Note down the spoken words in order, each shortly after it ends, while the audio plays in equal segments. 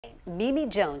Mimi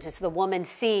Jones is the woman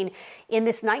seen in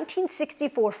this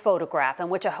 1964 photograph in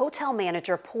which a hotel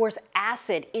manager pours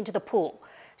acid into the pool.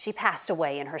 She passed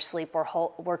away in her sleep,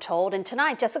 we're told. And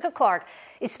tonight, Jessica Clark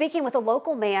is speaking with a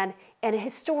local man and a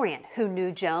historian who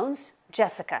knew Jones.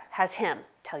 Jessica has him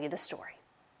tell you the story.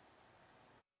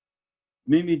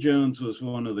 Mimi Jones was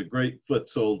one of the great foot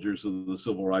soldiers of the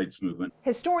civil rights movement.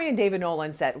 Historian David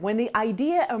Nolan said when the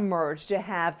idea emerged to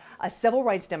have a civil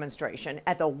rights demonstration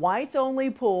at the whites-only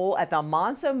pool at the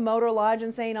Mansa Motor Lodge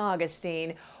in St.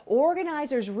 Augustine,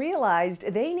 organizers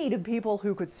realized they needed people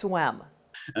who could swim.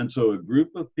 And so a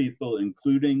group of people,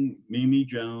 including Mimi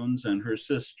Jones and her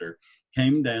sister,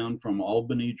 came down from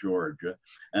Albany, Georgia,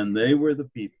 and they were the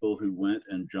people who went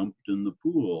and jumped in the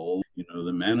pool. You know,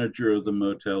 the manager of the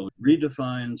motel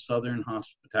redefined Southern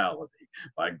hospitality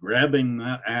by grabbing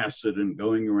that acid and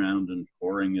going around and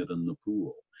pouring it in the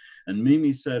pool. And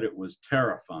Mimi said it was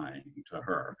terrifying to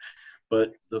her.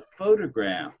 But the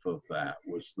photograph of that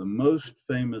was the most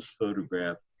famous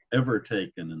photograph ever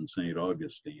taken in St.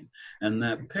 Augustine. And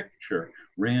that picture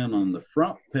ran on the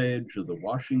front page of the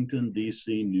Washington,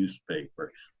 D.C.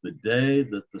 newspaper the day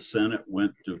that the Senate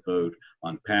went to vote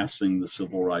on passing the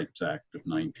Civil Rights Act of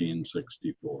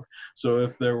 1964. So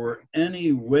if there were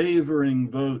any wavering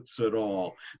votes at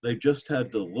all, they just had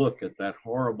to look at that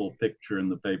horrible picture in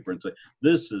the paper and say,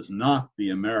 this is not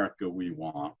the America we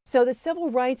want. So the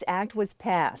Civil Rights Act was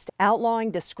passed,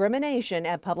 outlawing discrimination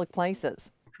at public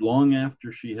places. Long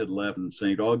after she had left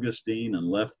St. Augustine and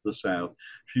left the South,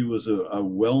 she was a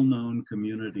well-known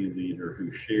community leader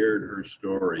who shared her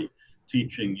story,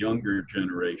 teaching younger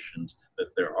generations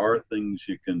that there are things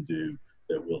you can do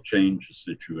that will change the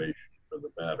situation for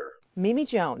the better. Mimi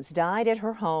Jones died at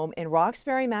her home in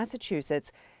Roxbury,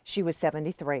 Massachusetts. She was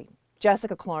 73.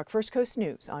 Jessica Clark, First Coast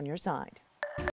News, on your side.